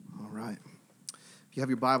All right. If you have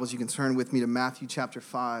your Bibles, you can turn with me to Matthew chapter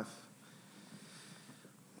 5.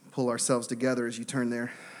 Pull ourselves together as you turn there.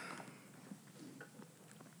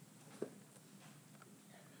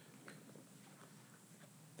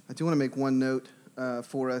 I do want to make one note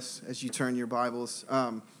for us as you turn your Bibles.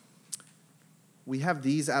 We have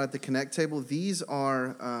these out at the Connect table. These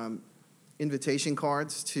are invitation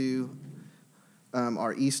cards to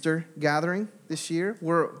our Easter gathering this year.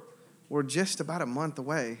 We're just about a month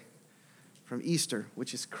away from Easter,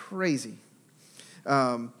 which is crazy.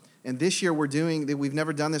 And this year we've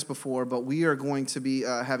never done this before, but we are going to be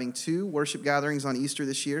having 2 worship gatherings on Easter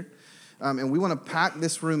this year. And we want to pack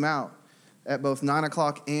this room out at both 9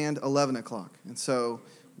 o'clock and 11 o'clock. And so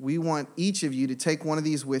we want each of you to take one of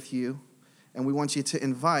these with you, and we want you to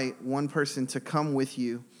invite one person to come with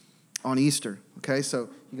you on Easter. Okay, so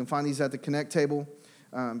you can find these at the Connect table.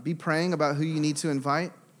 Be praying about who you need to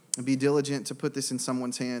invite, and be diligent to put this in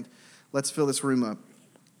someone's hand. Let's fill this room up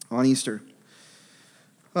on Easter.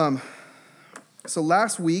 So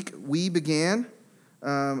last week, we began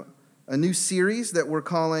a new series that we're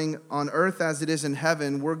calling On Earth as It Is in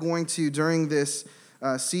Heaven. We're going to, during this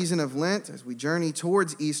season of Lent, as we journey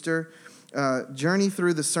towards Easter, journey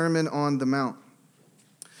through the Sermon on the Mount.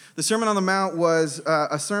 The Sermon on the Mount was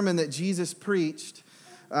a sermon that Jesus preached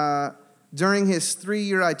during his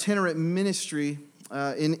 3-year itinerant ministry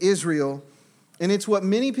in Israel. And it's what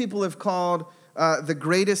many people have called the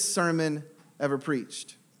greatest sermon ever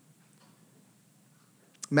preached.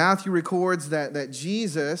 Matthew records that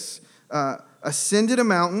Jesus ascended a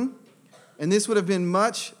mountain, and this would have been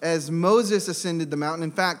much as Moses ascended the mountain. In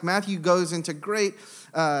fact, Matthew goes into great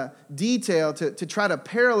detail to try to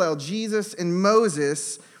parallel Jesus and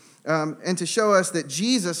Moses and to show us that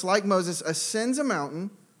Jesus, like Moses, ascends a mountain.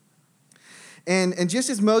 And just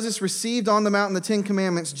as Moses received on the mountain the 10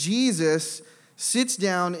 Commandments, Jesus sits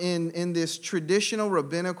down in this traditional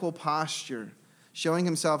rabbinical posture, showing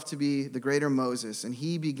himself to be the greater Moses, and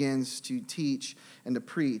he begins to teach and to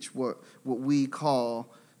preach what we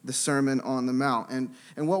call the Sermon on the Mount.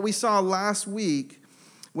 And what we saw last week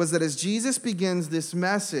was that as Jesus begins this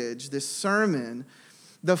message, this sermon,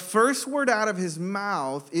 the first word out of his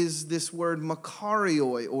mouth is this word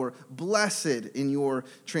makarioi, or blessed in your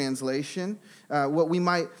translation, what we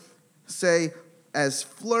might say as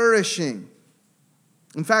flourishing.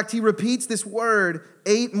 In fact, he repeats this word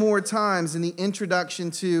 8 more times in the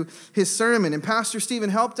introduction to his sermon. And Pastor Stephen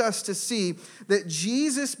helped us to see that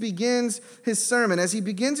Jesus begins his sermon. As he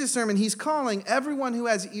begins his sermon, he's calling everyone who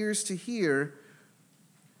has ears to hear.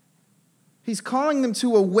 He's calling them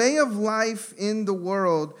to a way of life in the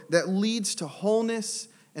world that leads to wholeness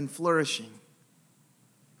and flourishing.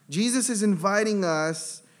 Jesus is inviting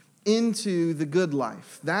us into the good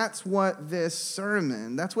life. That's what this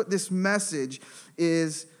sermon, that's what this message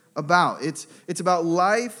is about. It's about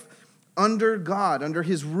life under God, under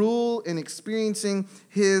his rule, and experiencing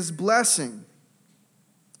his blessing.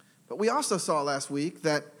 But we also saw last week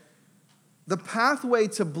that the pathway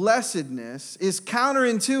to blessedness is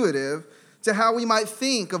counterintuitive to how we might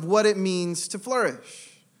think of what it means to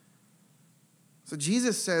flourish. So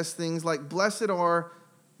Jesus says things like, "Blessed are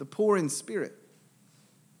the poor in spirit.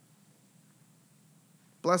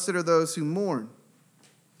 Blessed are those who mourn."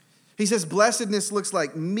 He says blessedness looks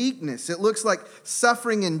like meekness. It looks like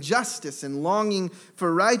suffering injustice and longing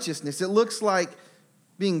for righteousness. It looks like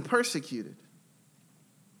being persecuted.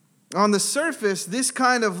 On the surface, this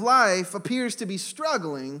kind of life appears to be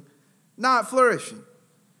struggling, not flourishing.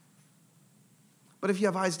 But if you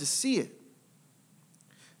have eyes to see it,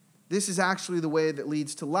 this is actually the way that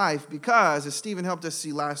leads to life, because, as Stephen helped us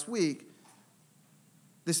see last week,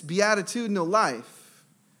 this beatitudinal life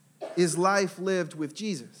is life lived with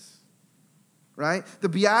Jesus. Right? The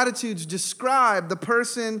Beatitudes describe the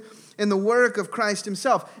person and the work of Christ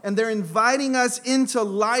himself, and they're inviting us into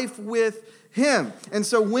life with him. And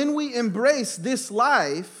so when we embrace this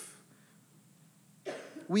life,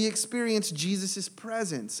 we experience Jesus'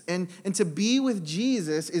 presence. And to be with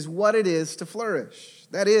Jesus is what it is to flourish.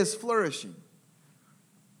 That is flourishing.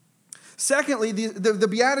 Secondly, the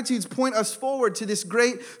Beatitudes point us forward to this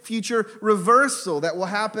great future reversal that will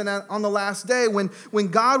happen on the last day when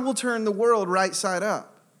God will turn the world right side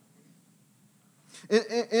up.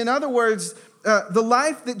 In other words, the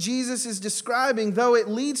life that Jesus is describing, though it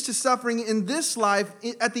leads to suffering in this life,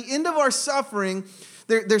 at the end of our suffering,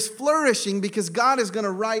 there's flourishing, because God is going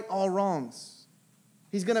to right all wrongs.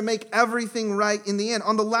 He's going to make everything right in the end.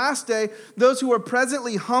 On the last day, those who are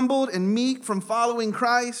presently humbled and meek from following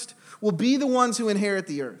Christ will be the ones who inherit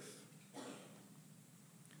the earth.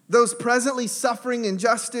 those presently suffering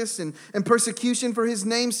injustice and persecution for his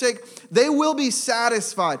name's sake, they will be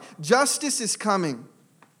satisfied. Justice is coming.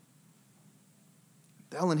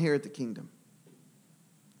 They'll inherit the kingdom.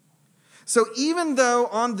 So even though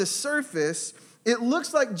on the surface, it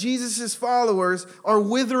looks like Jesus' followers are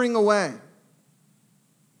withering away,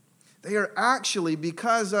 they are actually,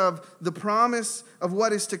 because of the promise of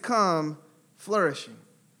what is to come, flourishing.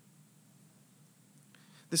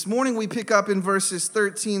 This morning we pick up in verses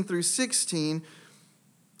 13 through 16,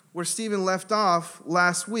 where Stephen left off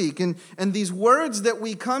last week. And these words that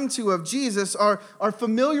we come to of Jesus are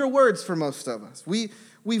familiar words for most of us.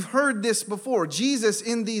 We've heard this before. Jesus,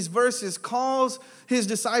 in these verses, calls his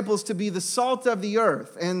disciples to be the salt of the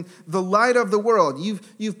earth and the light of the world.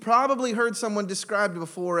 You've probably heard someone described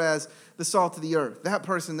before as the salt of the earth. That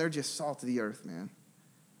person, they're just salt of the earth, man.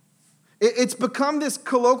 It's become this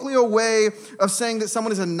colloquial way of saying that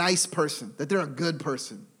someone is a nice person, that they're a good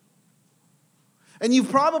person. And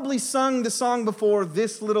you've probably sung the song before,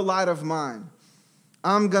 "This Little Light of Mine,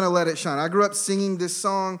 I'm going to let it shine." I grew up singing this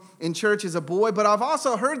song in church as a boy, but I've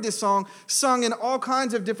also heard this song sung in all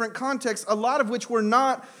kinds of different contexts, a lot of which were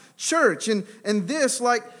not church. And this,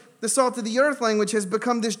 like the salt of the earth language, has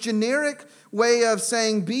become this generic way of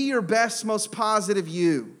saying, be your best, most positive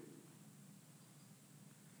you.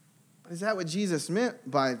 But is that what Jesus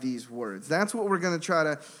meant by these words? That's what we're going to try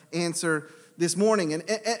to answer this morning.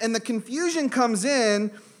 And the confusion comes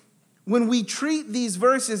in when we treat these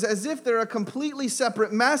verses as if they're a completely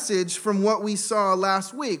separate message from what we saw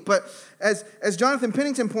last week. But as Jonathan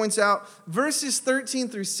Pennington points out, verses 13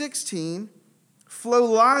 through 16 flow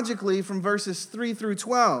logically from verses 3 through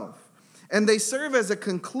 12. And they serve as a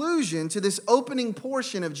conclusion to this opening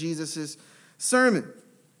portion of Jesus' sermon.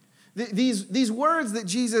 These words that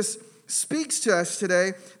Jesus speaks to us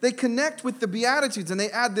today, they connect with the Beatitudes, and they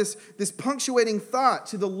add this punctuating thought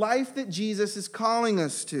to the life that Jesus is calling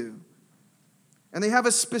us to. And they have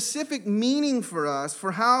a specific meaning for us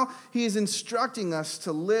for how he is instructing us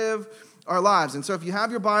to live our lives. And so if you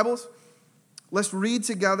have your Bibles, let's read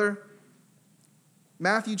together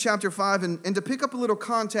Matthew chapter 5. And to pick up a little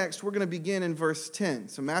context, we're going to begin in verse 10.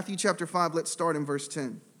 So Matthew chapter 5, let's start in verse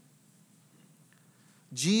 10.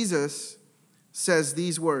 Jesus says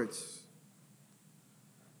these words: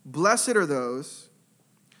 "Blessed are those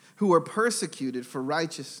who are persecuted for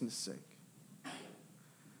righteousness' sake,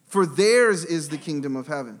 for theirs is the kingdom of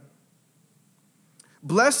heaven.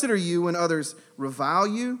 Blessed are you when others revile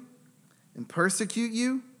you and persecute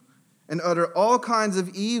you and utter all kinds of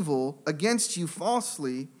evil against you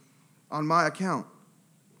falsely on my account.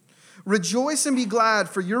 Rejoice and be glad,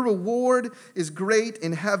 for your reward is great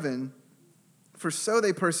in heaven, for so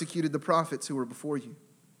they persecuted the prophets who were before you.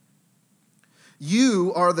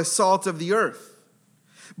 You are the salt of the earth.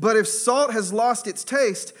 But if salt has lost its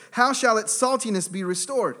taste, how shall its saltiness be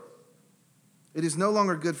restored? It is no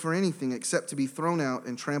longer good for anything except to be thrown out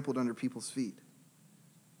and trampled under people's feet.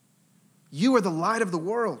 You are the light of the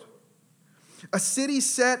world. A city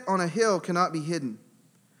set on a hill cannot be hidden.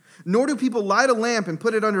 Nor do people light a lamp and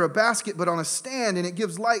put it under a basket, but on a stand, and it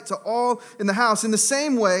gives light to all in the house. In the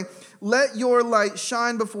same way, let your light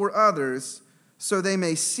shine before others, so they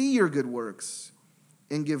may see your good works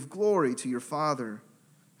and give glory to your Father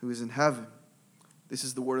who is in heaven." This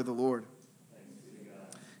is the word of the Lord.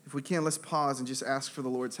 If we can, let's pause and just ask for the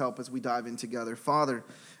Lord's help as we dive in together. Father,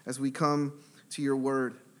 as we come to your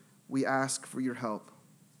word, we ask for your help.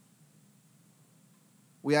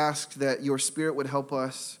 We ask that your Spirit would help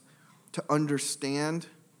us to understand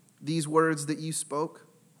these words that you spoke,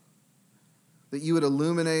 that you would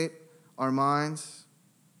illuminate our minds,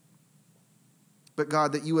 but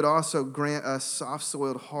God, that you would also grant us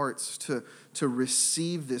soft-soiled hearts to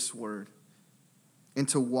receive this word and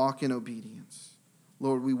to walk in obedience.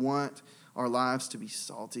 Lord, we want our lives to be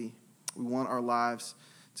salty. We want our lives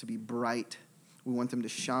to be bright. We want them to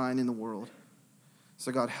shine in the world.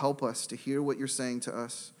 So God, help us to hear what you're saying to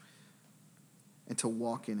us and to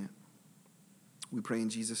walk in it. We pray in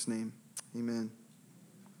Jesus' name. Amen.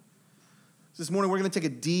 So this morning we're going to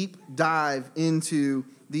take a deep dive into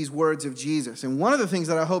these words of Jesus. And one of the things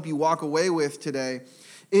that I hope you walk away with today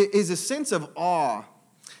is a sense of awe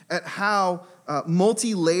at how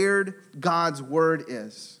multi-layered God's word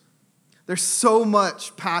is. There's so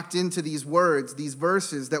much packed into these words, these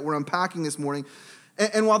verses that we're unpacking this morning.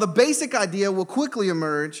 And while the basic idea will quickly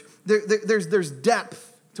emerge, there's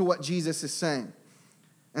depth to what Jesus is saying.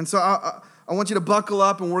 And so I want you to buckle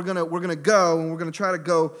up, and we're gonna go, and we're gonna try to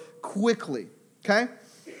go quickly. Okay?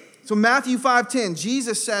 So Matthew 5:10,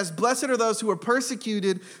 Jesus says, "Blessed are those who are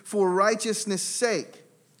persecuted for righteousness' sake,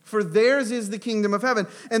 for theirs is the kingdom of heaven.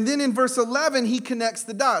 And then in verse 11, he connects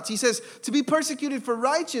the dots. He says, to be persecuted for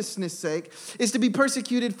righteousness' sake is to be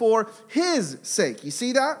persecuted for his sake. You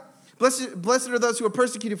see that? Blessed are those who are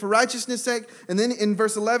persecuted for righteousness' sake. And then in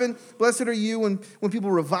verse 11, blessed are you when people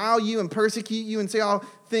revile you and persecute you and say all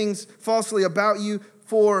things falsely about you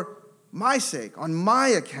for my sake, on my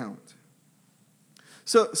account.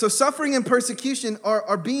 So suffering and persecution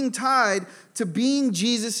are being tied to being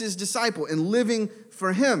Jesus' disciple and living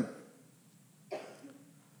for him.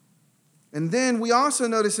 And then we also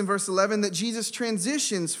notice in verse 11 that Jesus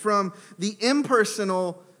transitions from the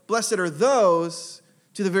impersonal, blessed are those,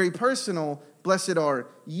 to the very personal, blessed are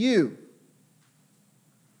you.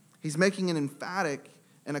 He's making an emphatic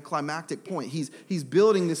and a climactic point. He's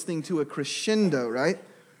building this thing to a crescendo, right?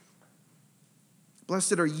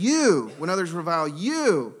 Blessed are you when others revile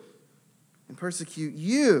you and persecute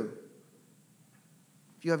you.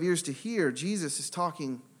 If you have ears to hear, Jesus is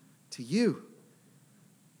talking to you.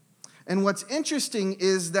 And what's interesting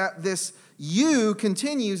is that this you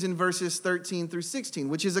continues in verses 13 through 16,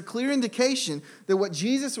 which is a clear indication that what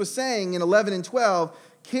Jesus was saying in 11 and 12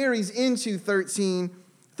 carries into 13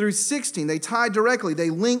 through 16. They tie directly, they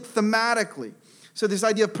link thematically. So this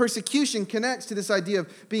idea of persecution connects to this idea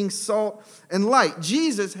of being salt and light.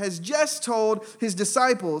 Jesus has just told his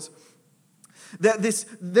disciples that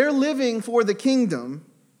their living for the kingdom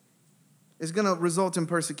is going to result in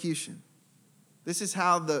persecution. This is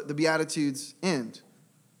how the Beatitudes end.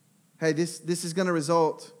 Hey, this is going to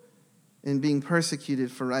result in being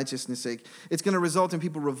persecuted for righteousness' sake. It's going to result in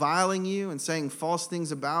people reviling you and saying false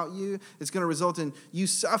things about you. It's going to result in you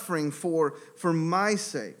suffering for my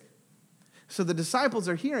sake. So the disciples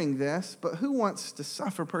are hearing this, but who wants to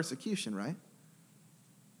suffer persecution, right?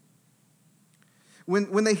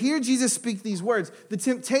 When they hear Jesus speak these words, the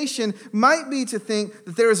temptation might be to think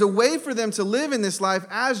that there is a way for them to live in this life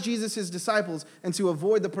as Jesus' disciples and to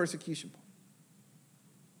avoid the persecution point.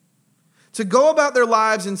 To go about their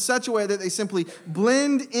lives in such a way that they simply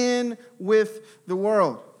blend in with the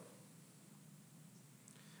world.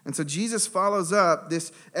 And so Jesus follows up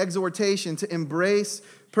this exhortation to embrace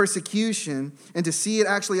persecution and to see it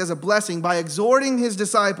actually as a blessing by exhorting his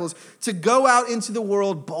disciples to go out into the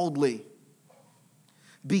world boldly.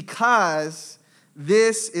 Because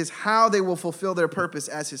this is how they will fulfill their purpose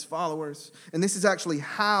as his followers. And this is actually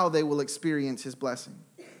how they will experience his blessing.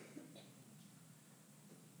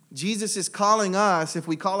 Jesus is calling us, if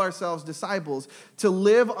we call ourselves disciples, to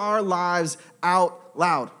live our lives out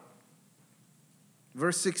loud.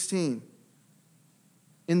 Verse 16.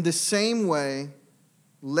 In the same way,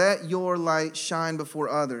 let your light shine before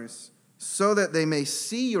others, so that they may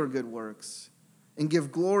see your good works and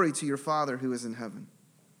give glory to your Father who is in heaven.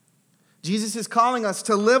 Jesus is calling us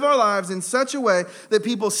to live our lives in such a way that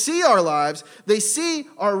people see our lives, they see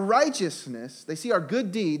our righteousness, they see our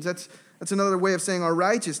good deeds, that's another way of saying our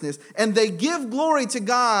righteousness, and they give glory to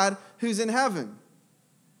God who's in heaven.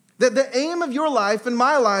 That the aim of your life and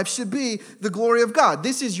my life should be the glory of God.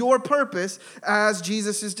 This is your purpose as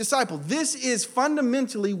Jesus' disciple. This is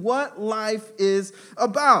fundamentally what life is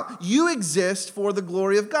about. You exist for the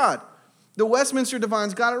glory of God. The Westminster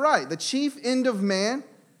Divines got it right. The chief end of man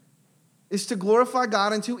is to glorify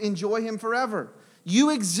God and to enjoy him forever.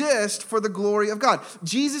 You exist for the glory of God.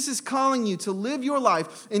 Jesus is calling you to live your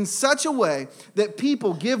life in such a way that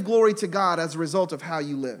people give glory to God as a result of how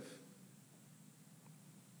you live.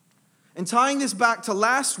 And tying this back to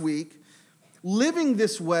last week, living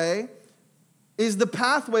this way is the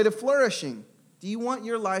pathway to flourishing. Do you want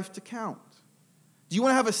your life to count? Do you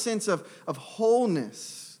want to have a sense of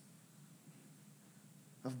wholeness,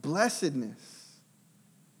 of blessedness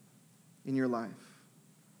in your life?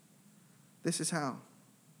 This is how.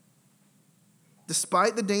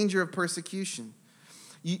 Despite the danger of persecution,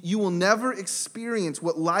 you will never experience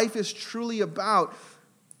what life is truly about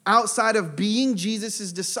outside of being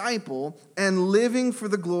Jesus' disciple and living for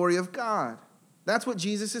the glory of God. That's what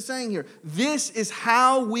Jesus is saying here. This is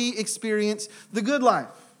how we experience the good life.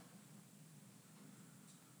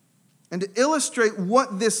 And to illustrate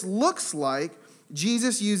what this looks like,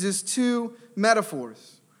 Jesus uses two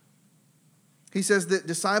metaphors. He says that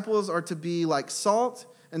disciples are to be like salt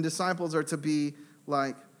and disciples are to be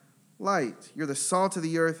like light. You're the salt of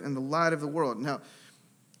the earth and the light of the world. Now,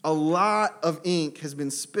 a lot of ink has been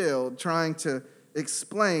spilled trying to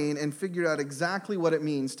explain and figure out exactly what it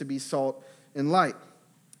means to be salt and light.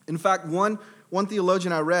 In fact, one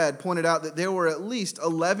theologian I read pointed out that there were at least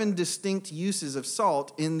 11 distinct uses of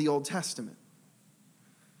salt in the Old Testament.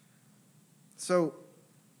 So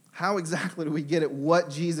How exactly do we get at what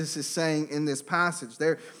Jesus is saying in this passage?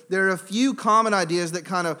 There are a few common ideas that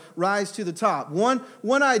kind of rise to the top. One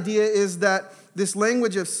idea is that this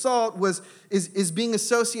language of salt is being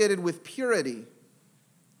associated with purity.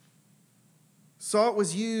 Salt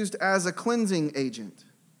was used as a cleansing agent.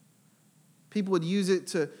 People would use it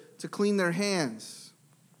to clean their hands.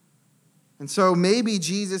 And so maybe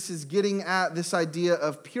Jesus is getting at this idea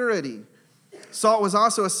of purity. Salt was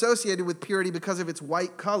also associated with purity because of its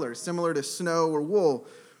white color, similar to snow or wool.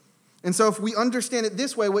 And so if we understand it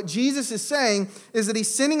this way, what Jesus is saying is that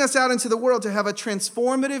he's sending us out into the world to have a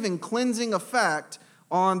transformative and cleansing effect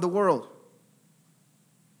on the world.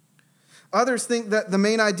 Others think that the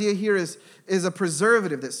main idea here is a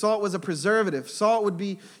preservative, that salt was a preservative. Salt would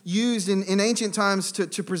be used in ancient times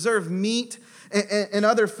to preserve meat and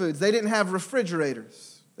other foods. They didn't have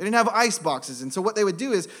refrigerators. They didn't have ice boxes. And so what they would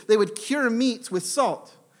do is they would cure meats with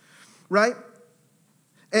salt, right?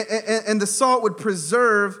 And the salt would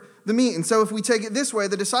preserve the meat. And so if we take it this way,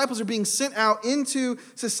 the disciples are being sent out into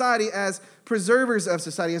society as preservers of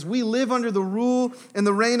society. As we live under the rule and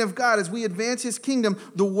the reign of God, as we advance his kingdom,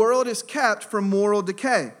 the world is kept from moral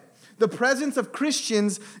decay. The presence of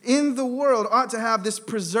Christians in the world ought to have this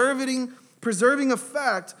preserving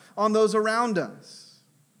effect on those around us.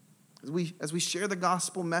 As we share the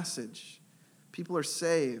gospel message, people are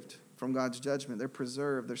saved from God's judgment. They're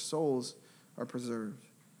preserved. Their souls are preserved.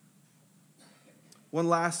 One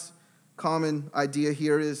last common idea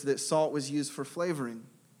here is that salt was used for flavoring.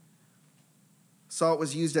 Salt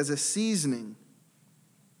was used as a seasoning.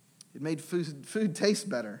 It made food taste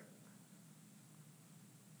better.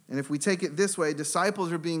 And if we take it this way,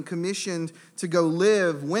 disciples are being commissioned to go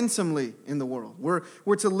live winsomely in the world.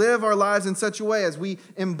 We're to live our lives in such a way as we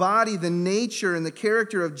embody the nature and the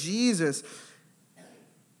character of Jesus.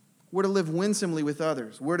 We're to live winsomely with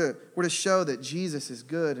others. We're to show that Jesus is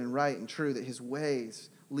good and right and true, that his ways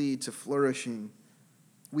lead to flourishing.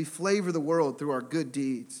 We flavor the world through our good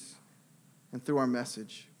deeds and through our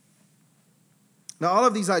message. Now, all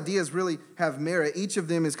of these ideas really have merit. Each of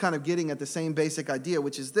them is kind of getting at the same basic idea,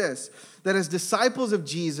 which is this, that as disciples of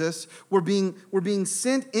Jesus, we're being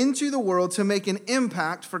sent into the world to make an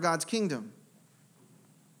impact for God's kingdom.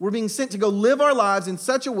 We're being sent to go live our lives in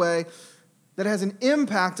such a way that has an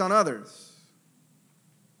impact on others.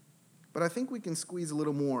 But I think we can squeeze a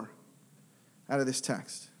little more out of this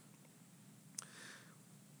text.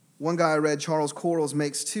 One guy I read, Charles Quarles,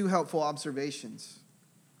 makes two helpful observations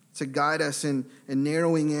to guide us in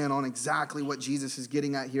narrowing in on exactly what Jesus is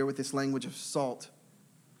getting at here with this language of salt.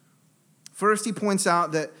 First, he points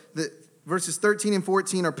out that verses 13 and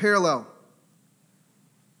 14 are parallel,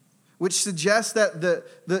 which suggests that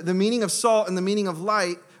the meaning of salt and the meaning of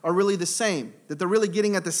light are really the same, that they're really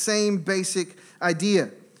getting at the same basic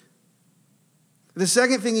idea. The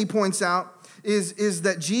second thing he points out is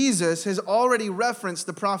that Jesus has already referenced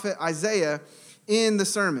the prophet Isaiah in the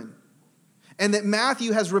sermon, and that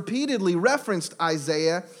Matthew has repeatedly referenced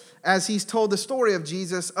Isaiah as he's told the story of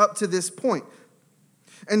Jesus up to this point.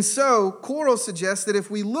 And so, Quarles suggests that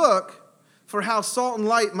if we look for how salt and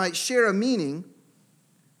light might share a meaning,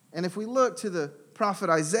 and if we look to the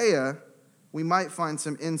prophet Isaiah, we might find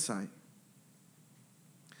some insight.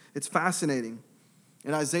 It's fascinating.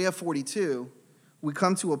 In Isaiah 42, we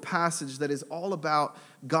come to a passage that is all about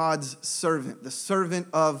God's servant, the servant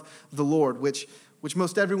of the Lord, which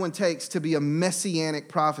most everyone takes to be a messianic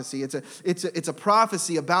prophecy. It's a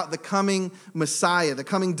prophecy about the coming Messiah, the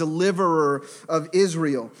coming deliverer of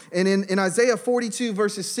Israel. And in Isaiah 42,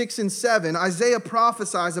 verses 6 and 7, Isaiah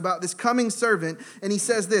prophesies about this coming servant, and he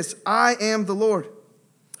says this, "I am the Lord.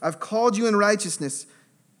 I've called you in righteousness,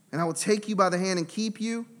 and I will take you by the hand and keep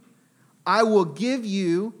you. I will give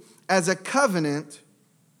you as a covenant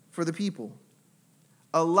for the people,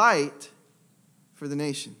 a light for the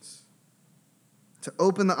nations, to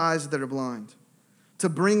open the eyes that are blind, to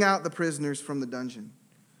bring out the prisoners from the dungeon,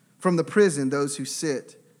 from the prison, those who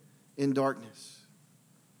sit in darkness."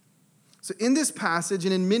 So in this passage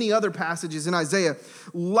and in many other passages in Isaiah,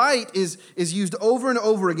 light is used over and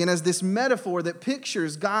over again as this metaphor that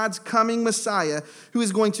pictures God's coming Messiah who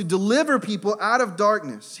is going to deliver people out of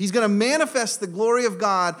darkness. He's going to manifest the glory of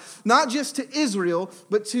God, not just to Israel,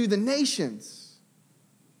 but to the nations.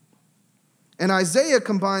 And Isaiah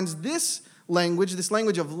combines this language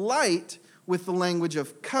of light, with the language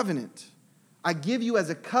of covenant. I give you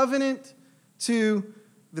as a covenant to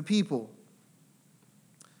the people.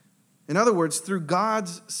 In other words, through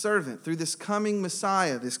God's servant, through this coming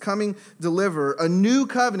Messiah, this coming deliverer, a new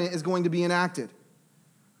covenant is going to be enacted,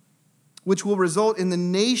 which will result in the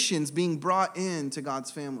nations being brought into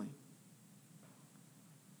God's family.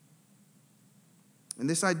 And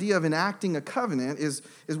this idea of enacting a covenant is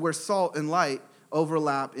where salt and light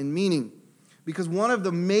overlap in meaning. Because one of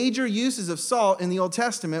the major uses of salt in the Old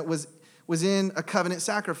Testament was in a covenant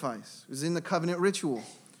sacrifice. It was in the covenant ritual.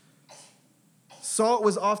 Salt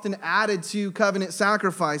was often added to covenant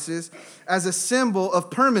sacrifices as a symbol of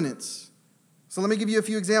permanence. So let me give you a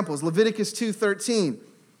few examples. Leviticus 2:13.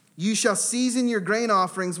 You shall season your grain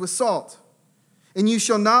offerings with salt, and you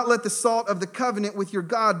shall not let the salt of the covenant with your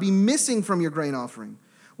God be missing from your grain offering.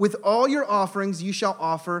 With all your offerings you shall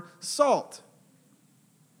offer salt.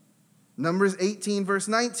 Numbers 18, verse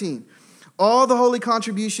 19. All the holy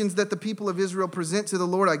contributions that the people of Israel present to the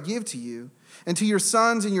Lord I give to you, and to your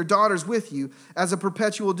sons and your daughters with you as a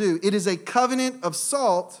perpetual due. It is a covenant of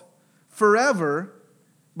salt forever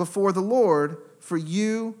before the Lord for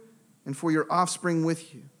you and for your offspring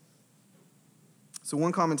with you. So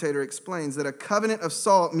one commentator explains that a covenant of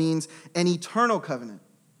salt means an eternal covenant.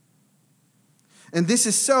 And this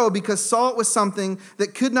is so because salt was something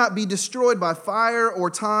that could not be destroyed by fire or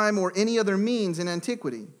time or any other means in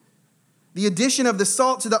antiquity. The addition of the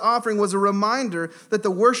salt to the offering was a reminder that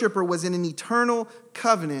the worshiper was in an eternal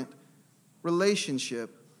covenant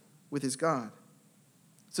relationship with his God.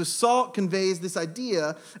 So salt conveys this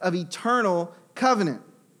idea of eternal covenant.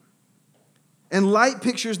 And light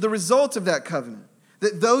pictures the result of that covenant.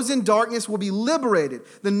 That those in darkness will be liberated.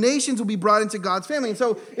 The nations will be brought into God's family. And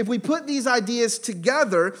so if we put these ideas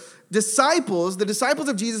together, the disciples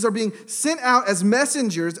of Jesus are being sent out as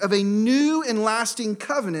messengers of a new and lasting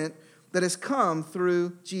covenant that has come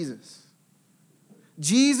through Jesus.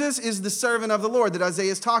 Jesus is the servant of the Lord that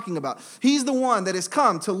Isaiah is talking about. He's the one that has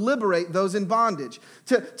come to liberate those in bondage,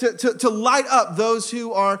 to light up those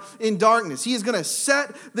who are in darkness. He is going to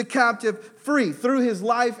set the captive free through his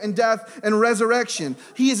life and death and resurrection.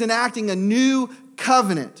 He is enacting a new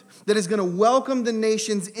covenant that is going to welcome the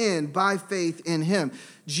nations in by faith in him.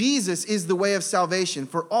 Jesus is the way of salvation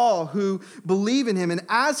for all who believe in him. And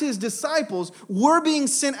as his disciples, we're being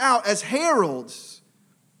sent out as heralds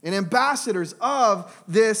and ambassadors of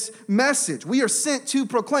this message. We are sent to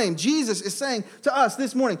proclaim. Jesus is saying to us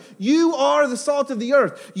this morning, you are the salt of the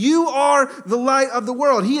earth. You are the light of the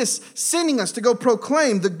world. He is sending us to go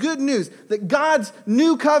proclaim the good news that God's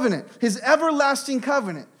new covenant, his everlasting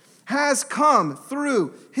covenant, has come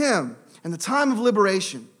through him. And the time of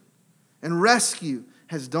liberation and rescue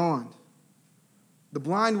has dawned. The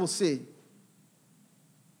blind will see.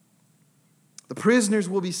 The prisoners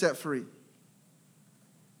will be set free.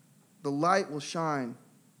 The light will shine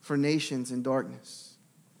for nations in darkness.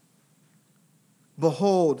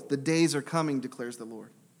 Behold, the days are coming, declares the Lord,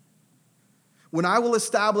 when I will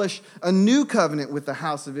establish a new covenant with the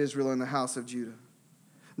house of Israel and the house of Judah.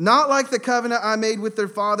 Not like the covenant I made with their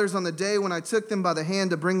fathers on the day when I took them by the hand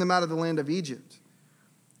to bring them out of the land of Egypt.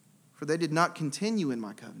 For they did not continue in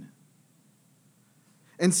my covenant.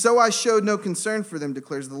 And so I showed no concern for them,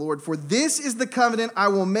 declares the Lord. For this is the covenant I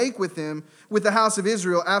will make with them, with the house of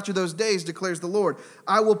Israel after those days, declares the Lord.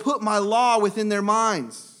 I will put my law within their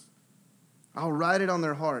minds. I'll write it on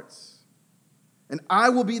their hearts. And I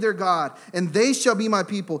will be their God, and they shall be my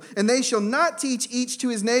people. And they shall not teach each to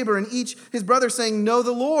his neighbor and each his brother, saying, know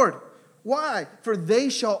the Lord. Why? For they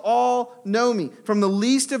shall all know me, from the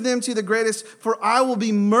least of them to the greatest. For I will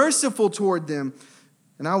be merciful toward them,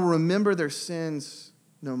 and I will remember their sins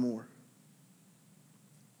no more.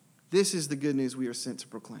 This is the good news we are sent to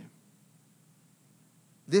proclaim.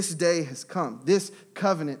 This day has come. This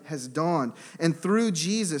covenant has dawned. And through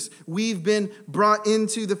Jesus, we've been brought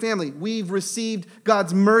into the family. We've received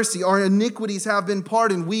God's mercy. Our iniquities have been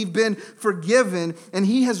pardoned. We've been forgiven. And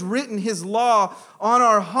he has written his law on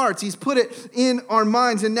our hearts. He's put it in our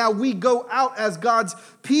minds. And now we go out as God's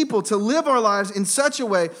people to live our lives in such a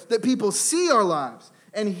way that people see our lives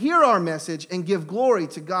and hear our message and give glory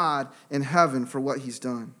to God in heaven for what he's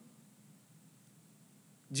done.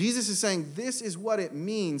 Jesus is saying this is what it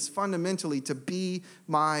means fundamentally to be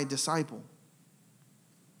my disciple.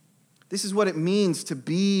 This is what it means to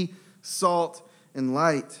be salt and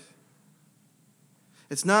light.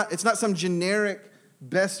 It's not some generic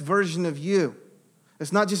best version of you.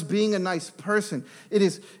 It's not just being a nice person. It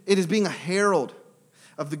is being a herald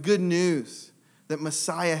of the good news that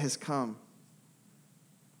Messiah has come.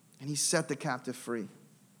 And he set the captive free.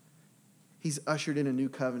 He's ushered in a new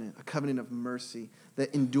covenant, a covenant of mercy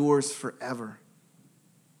that endures forever.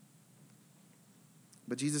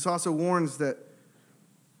 But Jesus also warns that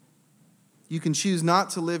you can choose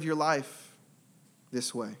not to live your life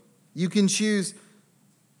this way. You can choose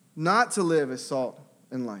not to live as salt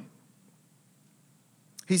and light.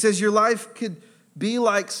 He says your life could be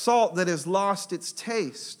like salt that has lost its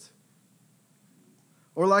taste,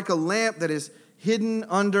 or like a lamp that is hidden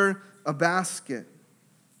under a basket.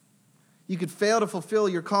 You could fail to fulfill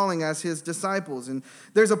your calling as his disciples. And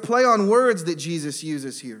there's a play on words that Jesus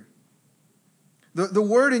uses here. The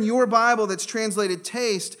word in your Bible that's translated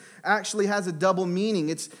taste actually has a double meaning.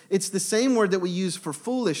 It's the same word that we use for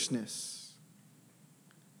foolishness.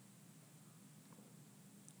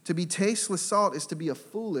 To be tasteless salt is to be a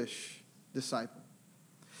foolish disciple.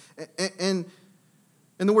 And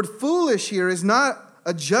the word foolish here is not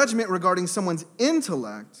a judgment regarding someone's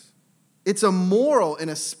intellect. It's a moral and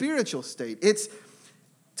a spiritual state.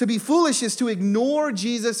 To be foolish is to ignore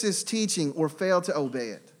Jesus' teaching or fail to obey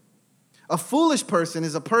it. A foolish person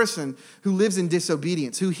is a person who lives in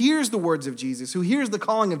disobedience, who hears the words of Jesus, who hears the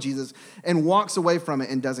calling of Jesus, and walks away from it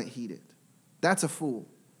and doesn't heed it. That's a fool.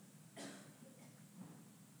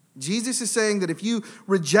 Jesus is saying that if you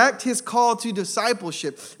reject his call to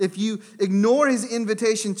discipleship, if you ignore his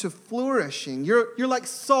invitation to flourishing, you're like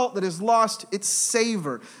salt that has lost its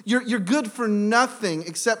savor. You're good for nothing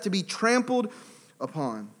except to be trampled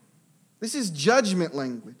upon. This is judgment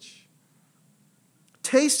language.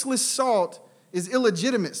 Tasteless salt is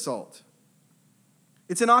illegitimate salt.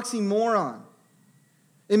 It's an oxymoron.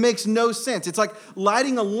 It makes no sense. It's like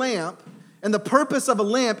lighting a lamp, and the purpose of a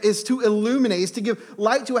lamp is to illuminate, is to give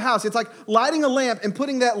light to a house. It's like lighting a lamp and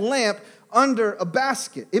putting that lamp under a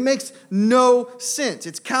basket. It makes no sense.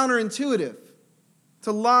 It's counterintuitive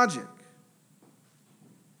to logic.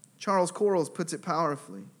 Charles Quarles puts it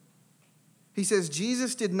powerfully. He says,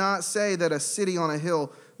 Jesus did not say that a city on a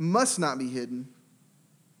hill must not be hidden,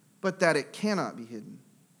 but that it cannot be hidden.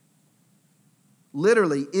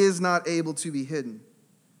 Literally, is not able to be hidden.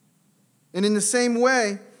 And in the same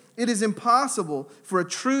way, it is impossible for a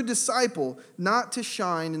true disciple not to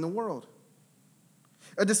shine in the world.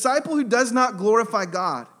 A disciple who does not glorify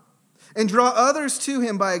God and draw others to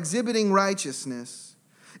him by exhibiting righteousness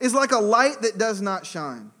is like a light that does not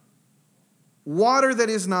shine, water that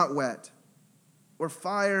is not wet, or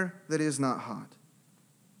fire that is not hot.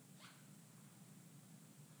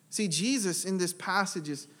 See, Jesus in this passage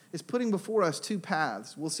is putting before us two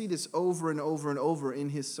paths. We'll see this over and over and over in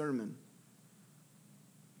his sermon.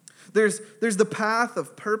 There's the path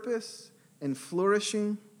of purpose and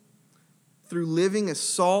flourishing through living as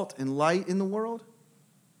salt and light in the world,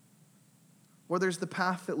 or there's the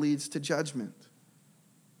path that leads to judgment.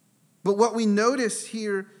 But what we notice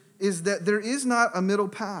here is that there is not a middle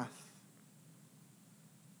path.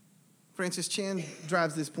 Francis Chan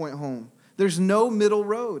drives this point home. There's no middle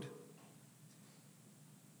road.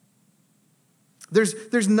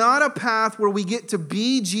 There's not a path where we get to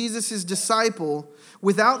be Jesus' disciple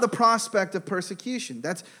without the prospect of persecution.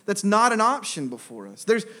 That's not an option before us.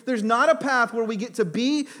 There's not a path where we get to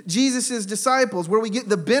be Jesus' disciples, where we get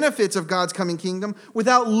the benefits of God's coming kingdom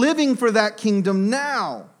without living for that kingdom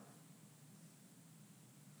now.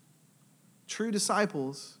 True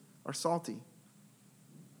disciples are salty.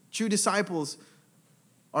 True disciples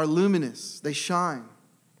are luminous. They shine.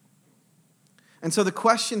 And so the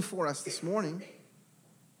question for us this morning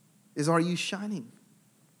is, are you shining?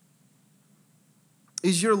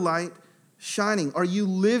 Is your light shining? Are you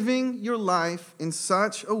living your life in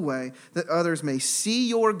such a way that others may see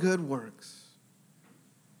your good works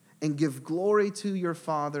and give glory to your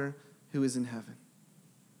Father who is in heaven?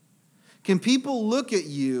 Can people look at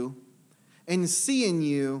you and see in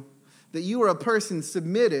you that you are a person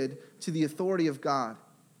submitted to the authority of God,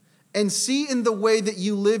 and see in the way that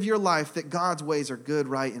you live your life that God's ways are good,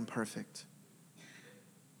 right, and perfect?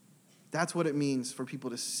 That's what it means for people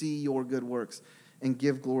to see your good works and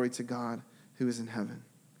give glory to God who is in heaven.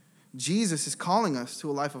 Jesus is calling us to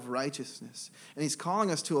a life of righteousness, and he's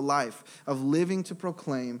calling us to a life of living to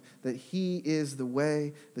proclaim that he is the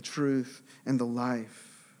way, the truth, and the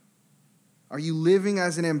life. Are you living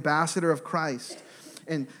as an ambassador of Christ?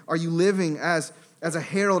 And are you living as a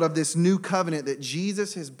herald of this new covenant that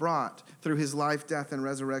Jesus has brought through his life, death, and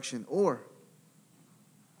resurrection? Or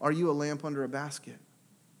are you a lamp under a basket?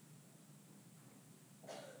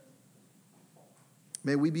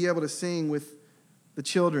 May we be able to sing with the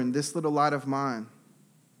children, "This little light of mine,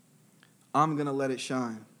 I'm going to let it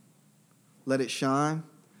shine. Let it shine,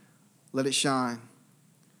 let it shine,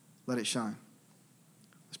 let it shine."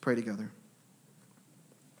 Let's pray together.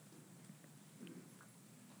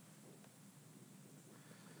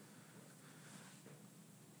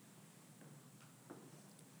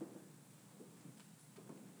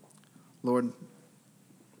 Lord,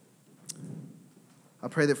 I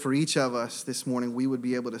pray that for each of us this morning, we would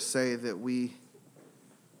be able to say that we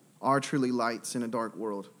are truly lights in a dark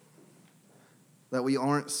world, that we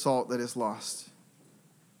aren't salt that is lost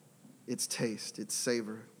its taste, its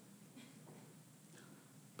savor,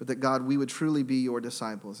 but that, God, we would truly be your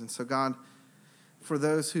disciples. And so, God, for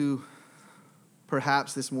those who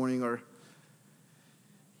perhaps this morning are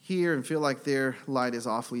here and feel like their light is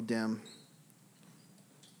awfully dim,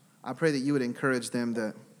 I pray that you would encourage them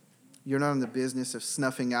that you're not in the business of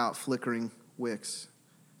snuffing out flickering wicks,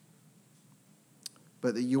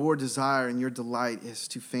 but that your desire and your delight is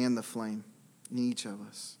to fan the flame in each of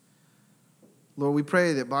us. Lord, we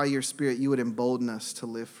pray that by your Spirit you would embolden us to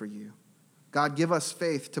live for you. God, give us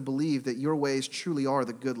faith to believe that your ways truly are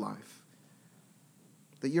the good life,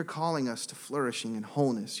 that you're calling us to flourishing and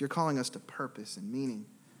wholeness. You're calling us to purpose and meaning.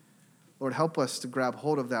 Lord, help us to grab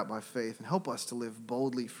hold of that by faith and help us to live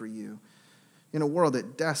boldly for you in a world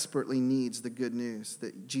that desperately needs the good news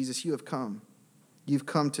that, Jesus, you have come. You've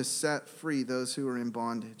come to set free those who are in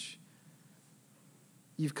bondage.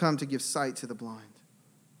 You've come to give sight to the blind.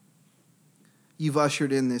 You've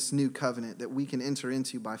ushered in this new covenant that we can enter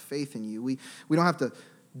into by faith in you. We don't have to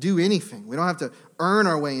do anything. We don't have to earn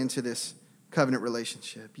our way into this covenant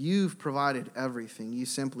relationship. You've provided everything. You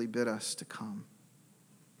simply bid us to come.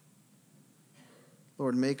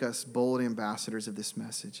 Lord, make us bold ambassadors of this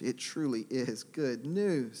message. It truly is good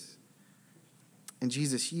news. And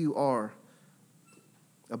Jesus, you are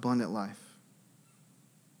abundant life.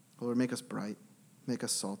 Lord, make us bright. Make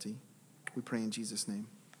us salty. We pray in Jesus' name.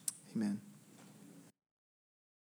 Amen.